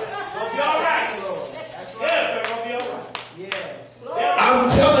 I'm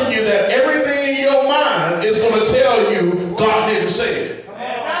telling you that everything in your mind is going to tell you God didn't say it.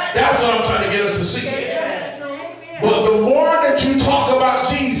 That's what I'm trying to get us to see. But the more that you talk about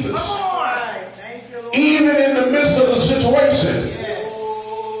Jesus, even in the midst of the situation,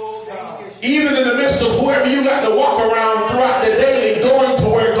 even in the midst of whoever you got to walk around throughout the daily going to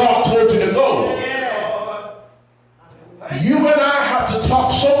where God told you to go, you and I have to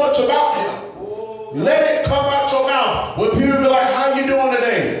talk so much about him. Let it come out your mouth. When people be like, how you doing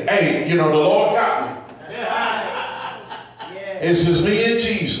today? Hey, the Lord got me. It's just me and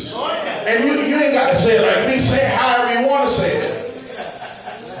Jesus. And you ain't got to say it like me. Say it however you want to say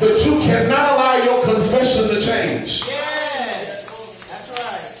it. But you cannot allow your confession to change.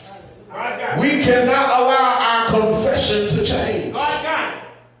 We cannot allow our confession to change. God got it.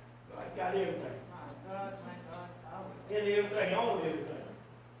 God got everything. In everything, on everything.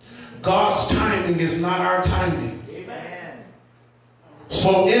 God's timing is not our timing. Amen.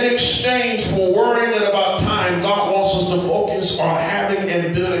 So in exchange for worrying about time, God wants us to focus on having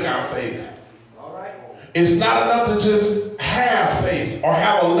and building our faith. All right. It's not enough to just have faith or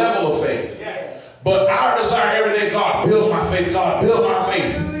have a level of faith. But our desire every day, God, build my faith. God, build my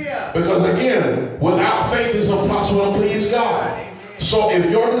faith. Because again, without faith it's impossible to please God. So if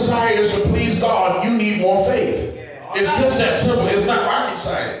your desire is to please God, you need more faith. It's just that simple. It's not rocket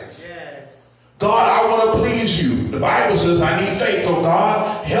science. God, I want to please you. The Bible says I need faith. So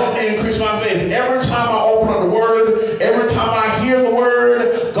God, help me increase my faith. Every time I open up the word, every time I hear the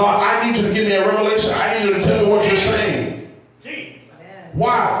word, God, I need you to give me a revelation. I need you to tell me what you're saying.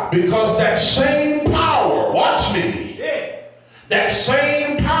 Why? Because that same power, watch me. That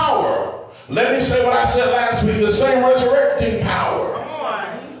same power, let me say what I said last week, the same resurrecting power.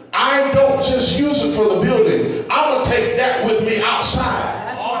 I don't just use it for the building. I'm going to take that with me outside.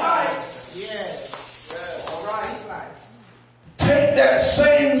 Take that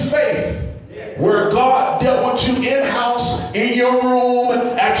same faith where God dealt with you in-house, in your room,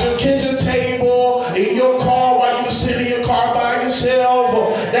 at your kitchen table, in your car while you were sitting in your car by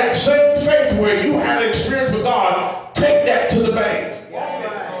yourself. That same faith where you had an experience with God, take that to the bank.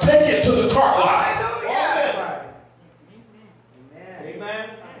 Take it to the cart lot. Amen.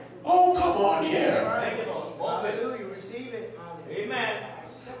 Oh, come on here. Hallelujah. Receive it. Amen.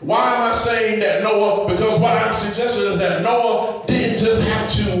 Why am I saying that Noah? Because what I'm suggesting is that Noah didn't just have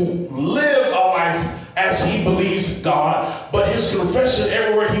to live a life as he believes God, but his confession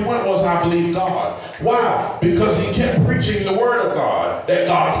everywhere he went was, I believe God. Why? Because he kept preaching the word of God, that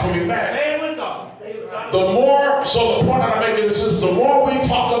God is coming back. The point I'm making is the more we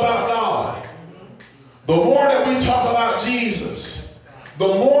talk about God, the more that we talk about Jesus, the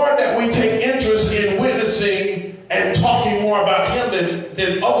more that we take interest in witnessing and talking more about him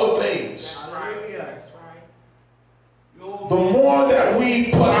than other things. the more that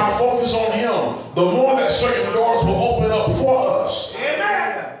we put our focus on him, the more that certain doors will open up for us.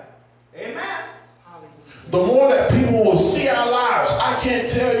 Amen. Amen. The more that people will see our lives. I can't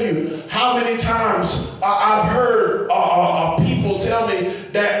tell you how many times I've heard people tell me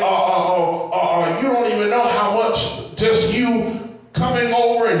that you don't even know how much just you coming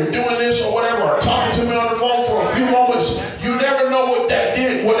over and doing this or whatever, or talking to me on the phone for a few moments, you never know what that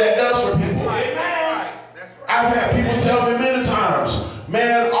does for people. I've had people tell me many times,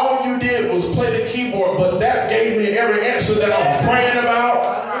 man, all you did was play the keyboard, but that gave me every answer that I was praying about.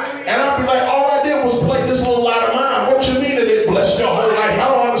 And I'd be like, all I did was play this little light of mine. What you mean that it blessed your whole life? I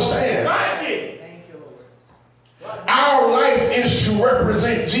don't understand. Our life is to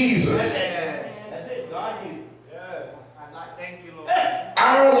represent Jesus. That's it. God you. Thank you, Lord.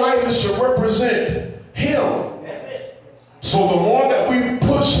 Our life is to represent him. That's it. So the more that we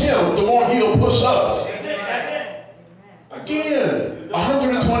push him, the more he'll push us. That's it. Again,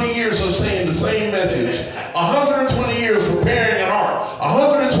 120 years of saying the same message. 120 years preparing an ark.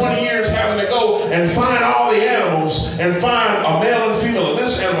 120 years having to go and find all the animals and find a male and female of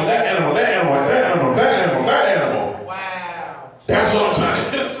this animal, that animal, that animal, that animal, that animal, that animal. Wow. That's what I'm trying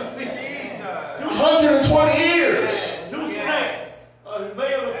to do. 120 years.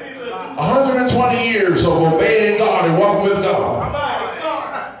 120 years of obeying God and walking with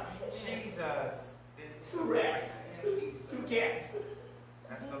God. Jesus. 2 rats. 2 cats.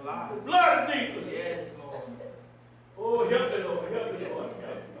 That's a lot. The blood of Jesus. Yes, Lord. Oh, help me, Lord. Help me, Lord.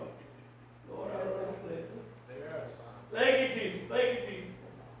 Lord, I don't thank you, Jesus. Thank you, Jesus.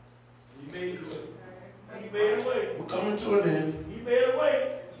 He made a way. He made a way. We're coming to an end. He made a way.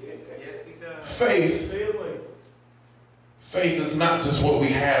 Yes, he does. Faith. He made a way. Faith is not just what we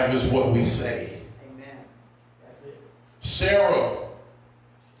have, it's what we say. Amen. That's it. Sarah,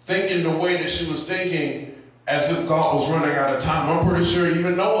 thinking the way that she was thinking as if God was running out of time. I'm pretty sure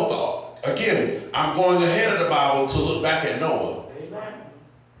even Noah thought. Again, I'm going ahead of the Bible to look back at Noah. Amen.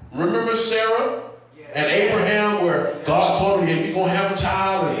 Remember Sarah and Abraham, where God told him, you're going to have a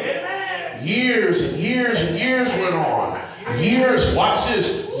child? And years and years and years went on. Years, watch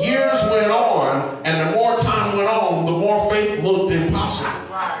this, years went on, and the more time went on, the more faith looked impossible.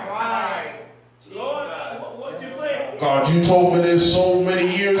 Right. Lord, what you say? God, you told me this so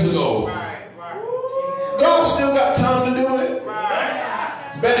many years ago. God still got time to do it.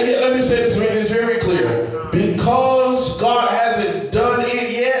 Better yet, let me say this, it's very clear. Because God hasn't done it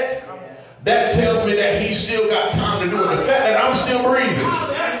yet, that tells me that he still got time to do it. The fact that I'm still breathing.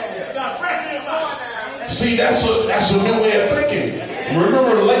 See, that's a new way of thinking.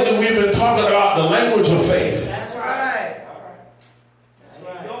 Remember, lately we've been talking about the language of faith. That's right.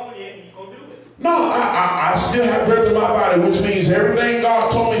 No, I still have breath in my body, which means everything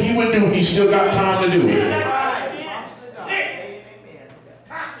God told me he would do, he still got time to do it. I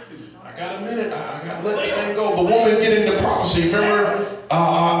got a minute. I got to let this thing go. The woman getting the prophecy. Remember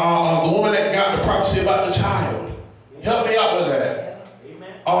the woman that got the prophecy about the child. Help me out with that.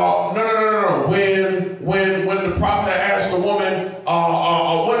 No. When the prophet asked the woman,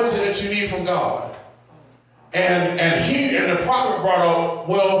 what is it that you need from God? And the prophet brought up,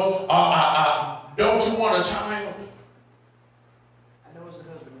 well, don't you want a child? I know it's a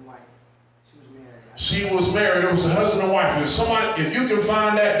husband and wife. She was married. She was married. It was a husband and wife. If you can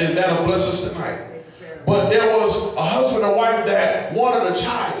find that, then that'll bless us tonight. But there was a husband and wife that wanted a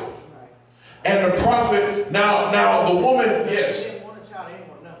child. And the prophet, now the woman, yes.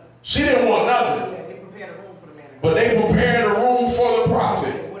 She didn't want nothing. Yeah, they prepared a room for the man. But they prepared a room for the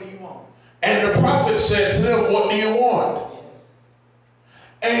prophet. What do you want? And the prophet said to them, what do you want?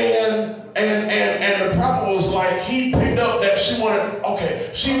 And the prophet was like, he picked up that she wanted,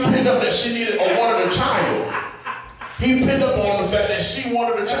 she picked up that she needed or wanted a child. He picked up on the fact that she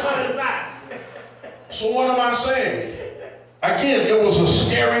wanted a child. So what am I saying? Again, it was a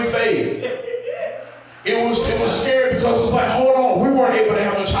scary faith. It was scary because it was like, hold on, we weren't able to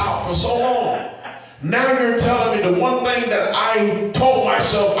have a child for so long. Now you're telling me the one thing that I told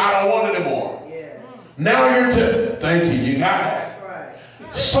myself I don't want anymore. Yeah. Now you're thank you, you got it. That's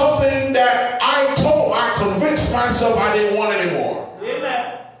right. Something that I convinced myself I didn't want anymore.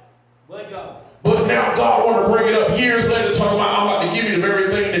 Amen. But now God want to bring it up years later, talking about I'm about to give you the very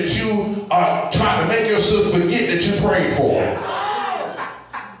thing that you trying to make yourself forget that you prayed for.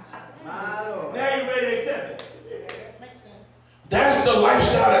 That's the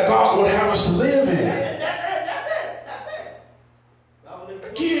lifestyle that God would have us to live in. That's it.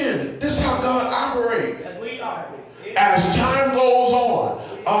 Again, this is how God operates. As we operate. As time goes on,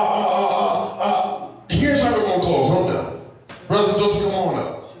 here's how we're going to close. I'm done. Brother Joseph, come on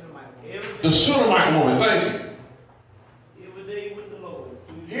up. The Shunammite woman, thank you.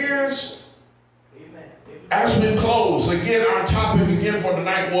 here's, as we close, again, our topic again for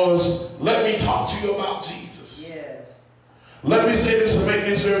tonight was, let me talk to you about Jesus. Yes. Let me say this and make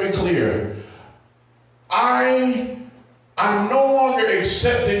this very clear. I'm no longer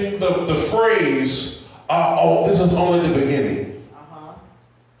accepting the phrase, oh, this is only the beginning.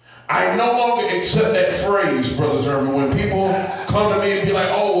 I no longer accept that phrase, Brother Jeremy, when people come to me and be like,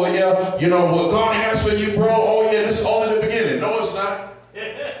 oh, well, yeah, you know, what God has for you, bro, oh, yeah, this is only the beginning. No, it's not.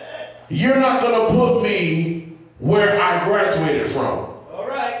 You're not going to put me where I graduated from. All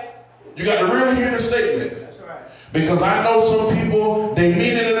right. You got to really hear the statement. That's right. Because I know some people, they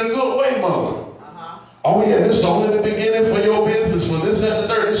mean it in a good way, mother. Oh, yeah, this is only the beginning for your business, for this and the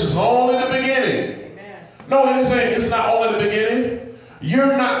third. This is only the beginning. Amen. No, it's not only the beginning.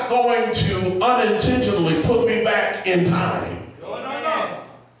 You're not going to unintentionally put me back in time.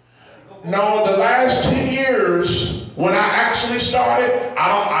 No, the last 10 years, when I actually started,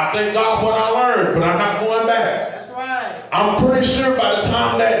 I thank God for what I learned, but I'm not going back. That's right. I'm pretty sure by the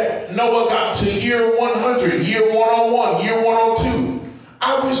time that Noah got to year 100, year 101, year 102,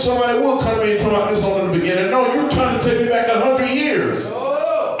 I wish somebody would come to me and tell me this on in the beginning. No, you're trying to take me back 100 years.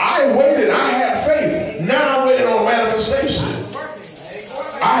 Oh. I waited. I had faith. Now I'm waiting on manifestation.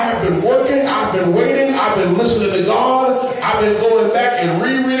 I have been working, I've been waiting, I've been listening to God, I've been going back and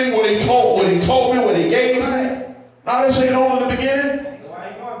rereading what he told me, what he gave me. Now this ain't only the beginning.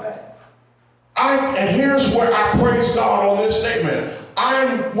 And here's where I praise God on this statement.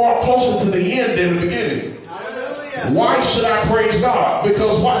 I'm more closer to the end than the beginning. Why should I praise God?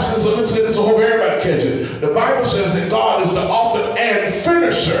 Because watch this, let me say this, I hope everybody catch it. The Bible says that God is the author and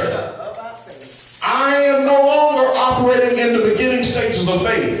finisher. I am no longer operating in the beginning stages of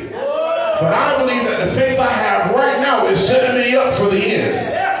faith. But I believe that the faith I have right now is setting me up for the end.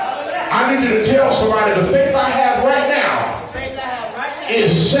 I need you to tell somebody the faith I have right now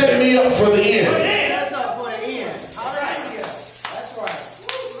is setting me up for the end.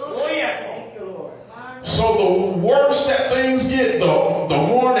 So the worse that things get, the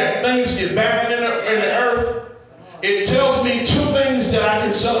more that things get bad in the earth, it tells me two things that I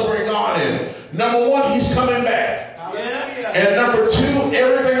can celebrate God in. Number one, he's coming back. And number two,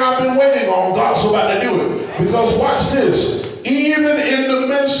 everything I've been waiting on, God's about to do it. Because watch this. Even in the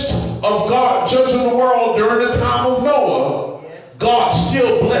midst of God judging the world during the time of Noah, God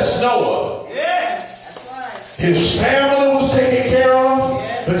still blessed Noah. His family was taken care of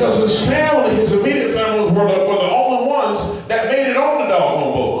because his family, his immediate family, were the only ones that made it on the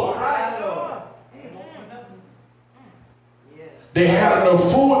doggone boat. They had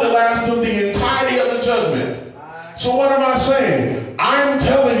enough food to last them the entirety of the judgment. So what am I saying? I'm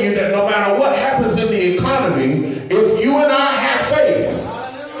telling you that no matter what happens in the economy, if you and I have faith,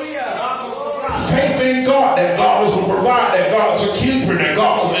 faith in God, that God is going to provide, that God's a keeper, that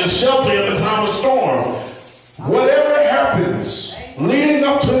God is shelter in the time of storm, whatever happens leading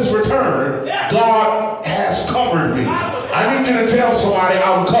up to his return, God has covered me. I need you to tell somebody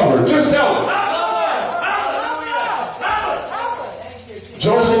I'm covered. Just tell them.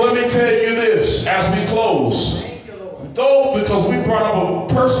 Joseph, let me tell you this as we close. Though, because we brought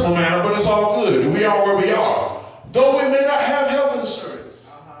up a personal matter, but it's all good. We are where we are. Though we may not have health insurance,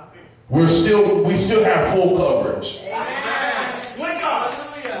 we still have full coverage. With God.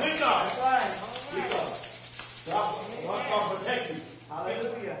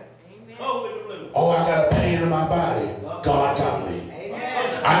 Hallelujah. Oh, I got a pain in my body. God got me.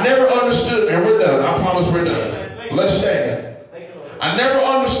 I never understood, and we're done. I promise we're done. Let's stand. I never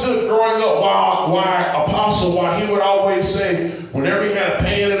understood growing up why he would always say, whenever he had a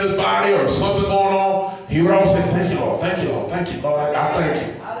pain in his body or something going on, he would always say, thank you, Lord, thank you, Lord, thank you, Lord, I thank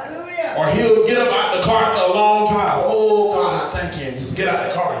you. Hallelujah. Or he would get up out the car after a long drive. Oh, God, I thank you. And just get out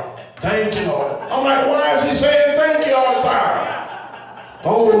the car. Thank you, Lord. I'm like, why is he saying thank you all the time?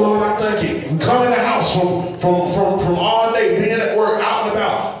 Oh, Lord, I thank you. We come in the house from all day, being at work, out and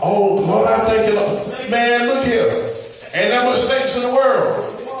about. Oh, Lord, I thank you, Lord. Man, look here. Ain't that much mistakes in the world.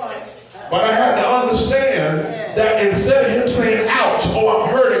 But I had to understand that instead of him saying, ouch, oh, I'm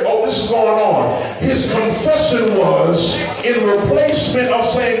hurting, oh, this is going on, his confession was, in replacement of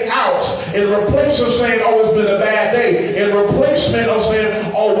saying ouch, in replacement of saying, oh, it's been a bad day, in replacement of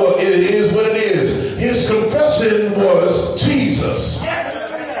saying, oh, well, it is what it is, his confession was Jesus.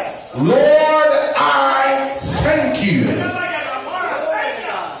 Lord, I thank you.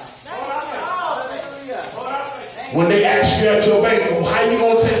 When they ask you at your bank, well, how you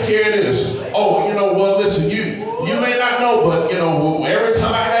going to take care of this? Oh, well, listen, you may not know, but, every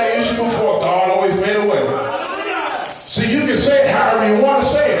time I had an issue before, God always made a way. See, you can say it however you want to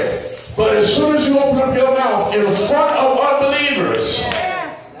say it. But as soon as you open up your mouth in front of unbelievers,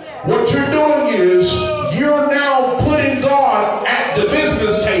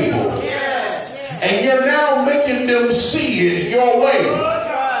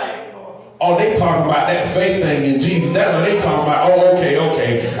 that faith thing in Jesus. That's what they talking about. Oh,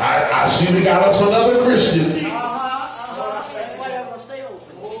 okay. I see we got us another Christian.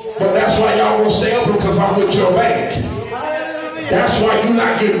 But that's why y'all gonna stay open, because I'm with your bank. That's why you're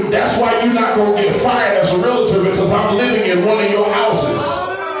not gonna get fired as a realtor, because I'm living in one of your houses.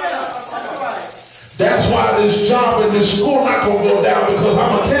 That's why this job and this school not gonna go down, because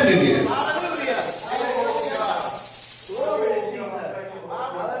I'm attending it.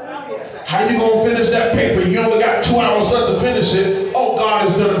 How you gonna finish that paper? You only got 2 hours left to finish it. Oh, God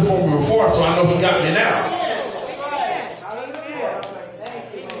has done it for me before, so I know He got me now.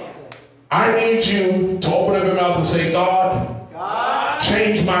 I need you to open up your mouth and say, God,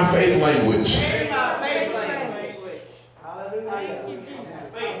 change my faith language.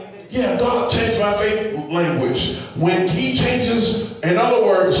 Yeah, God changed my faith language. When He changes, in other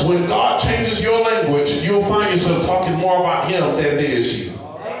words, when God changes your language, you'll find yourself talking more about Him than it is you.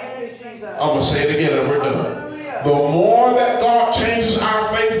 I'm going to say it again and we're done. The more that God changes our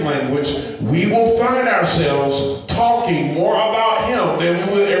faith language, we will find ourselves talking more about Him than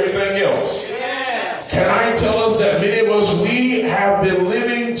we will everything else. Can I tell us that many of us,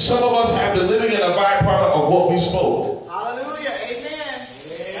 some of us have been living in a byproduct of what we spoke. Hallelujah.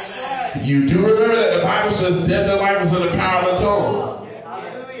 Amen. You do remember that the Bible says death and life is in the power of the tongue.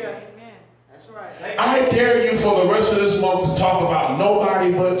 Hallelujah. That's right. I dare you for the rest of this month to talk about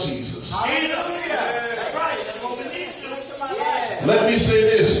nobody but Jesus. Hallelujah. That's right. That's what we need to do to my life. Let me say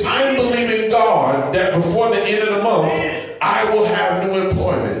this. I'm believing God that before the end of the month, I will have new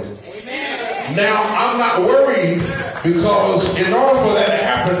employment. Amen. Now, I'm not worried, because in order for that to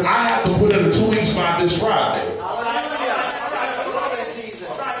happen, I have to put in 2 weeks by this Friday.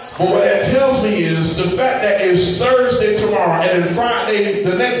 But what that tells me is the fact that it's Thursday tomorrow and then Friday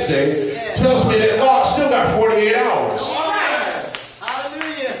the next day tells me that God still got 48 hours.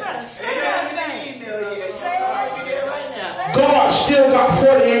 God still got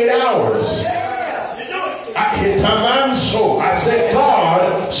 48 hours. I said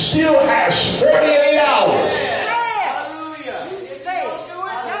God still has 48 hours.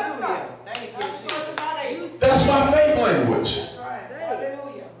 That's my faith language.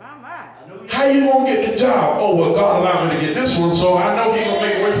 How you gonna get the job? Oh, well, God allowed me to get this one, so I know He's gonna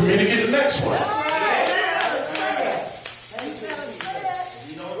make a way for me to get the next one.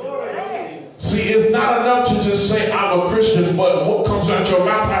 See, it's not enough to just say I'm a Christian, but what comes out your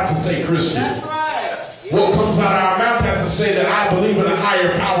mouth has to say Christian. What comes out of our mouth has to say that I believe in a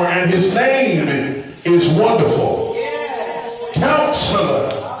higher power, and His name is wonderful. Counselor.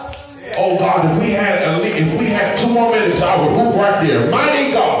 Oh God, if we had 2 more minutes, I would hoop right there.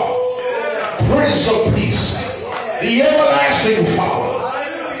 Mighty God, Prince of Peace, the everlasting Father.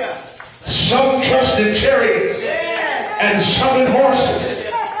 Some trust in chariots and some in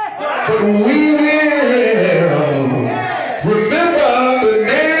horses, but we will remember the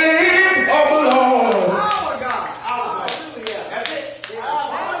name of the Lord.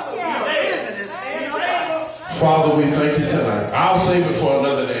 Father, we thank You tonight. I'll save it for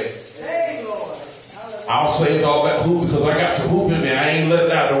another day. I'll save all that hoop, because I got some hoop in me. I ain't let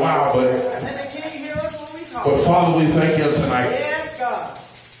it out in a while, but Father, we thank You tonight.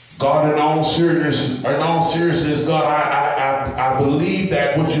 God, in all seriousness, God, I believe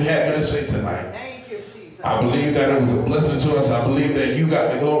that what You had me to say tonight. I believe that it was a blessing to us. I believe that You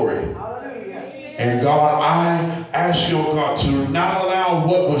got the glory. And God, I ask You, oh God, to not allow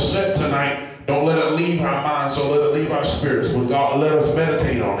what was said tonight. Don't let it leave our minds. Don't let it leave our spirits. But God, let us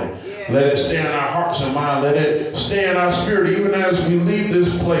meditate on it. Let it stay in our hearts and mind. Let it stay in our spirit, even as we leave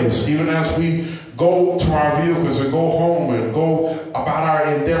this place, even as we go to our vehicles and go home and go about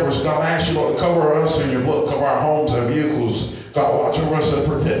our endeavors. God, I ask You, Lord, to cover us in Your blood, cover our homes and vehicles. God, watch over us and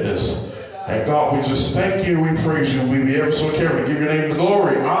protect us. And God, we just thank You, we praise You, we be ever so careful to give Your name the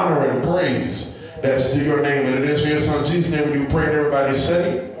glory, honor, and praise. That's to Your name, and it is Your Son Jesus' name. We do pray, and everybody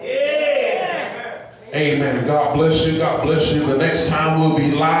say, amen. God bless you. God bless you. The next time we'll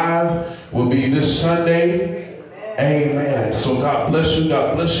be live will be this Sunday. Amen. So God bless you.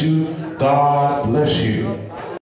 God bless you. God bless you.